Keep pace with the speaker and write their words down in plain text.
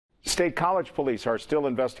State College police are still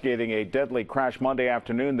investigating a deadly crash Monday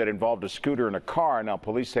afternoon that involved a scooter and a car. Now,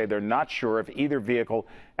 police say they're not sure if either vehicle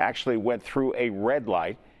actually went through a red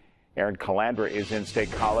light. Erin Calandra is in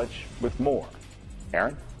State College with more.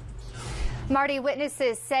 Erin? Marty,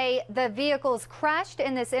 witnesses say the vehicles crashed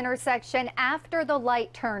in this intersection after the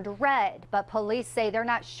light turned red, but police say they're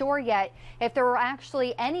not sure yet if there were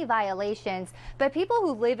actually any violations. But people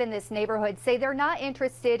who live in this neighborhood say they're not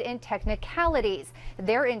interested in technicalities.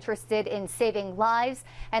 They're interested in saving lives,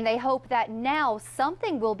 and they hope that now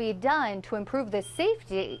something will be done to improve the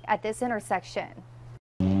safety at this intersection.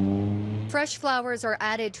 Fresh flowers are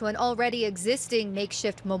added to an already existing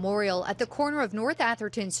makeshift memorial at the corner of North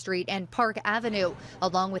Atherton Street and Park Avenue,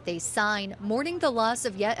 along with a sign mourning the loss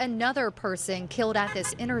of yet another person killed at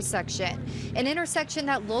this intersection. An intersection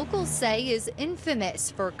that locals say is infamous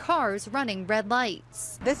for cars running red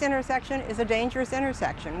lights. This intersection is a dangerous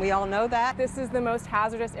intersection. We all know that. This is the most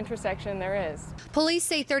hazardous intersection there is. Police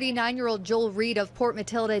say 39-year-old Joel Reed of Port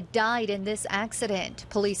Matilda died in this accident.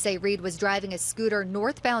 Police say Reed was driving a scooter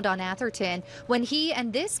northbound on Atherton when he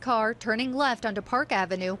and this car turning left onto Park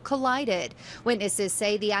Avenue collided. Witnesses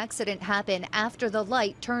say the accident happened after the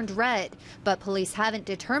light turned red, but police haven't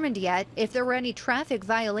determined yet if there were any traffic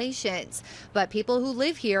violations. But people who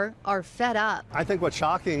live here are fed up. I think what's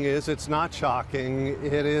shocking is it's not shocking.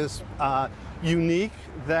 It is unique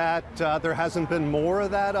that there hasn't been more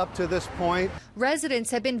of that up to this point.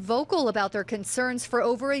 Residents have been vocal about their concerns for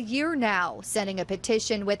over a year now, sending a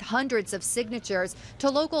petition with hundreds of signatures to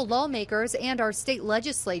local lawmakers and our state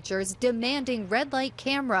legislatures demanding red light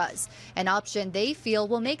cameras, an option they feel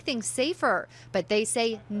will make things safer, but they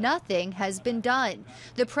say nothing has been done.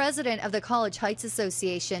 The president of the College Heights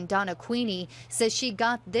Association, Donna Queenie, says she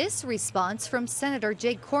got this response from Senator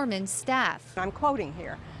Jake Corman's staff. I'm quoting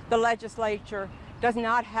here. The legislature does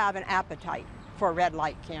not have an appetite for red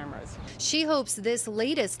light cameras. She hopes this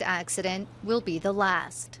latest accident will be the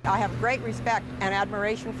last. I have great respect and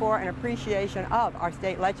admiration for and appreciation of our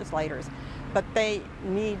state legislators, but they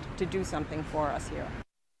need to do something for us here.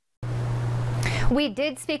 We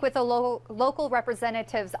did speak with the local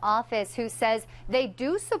representative's office, who says they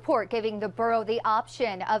do support giving the borough the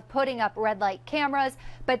option of putting up red light cameras,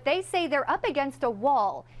 but they say they're up against a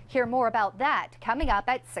wall. Hear more about that coming up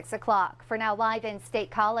at 6 o'clock. For now, live in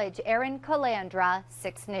State College, Erin Calandra,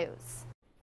 6 News.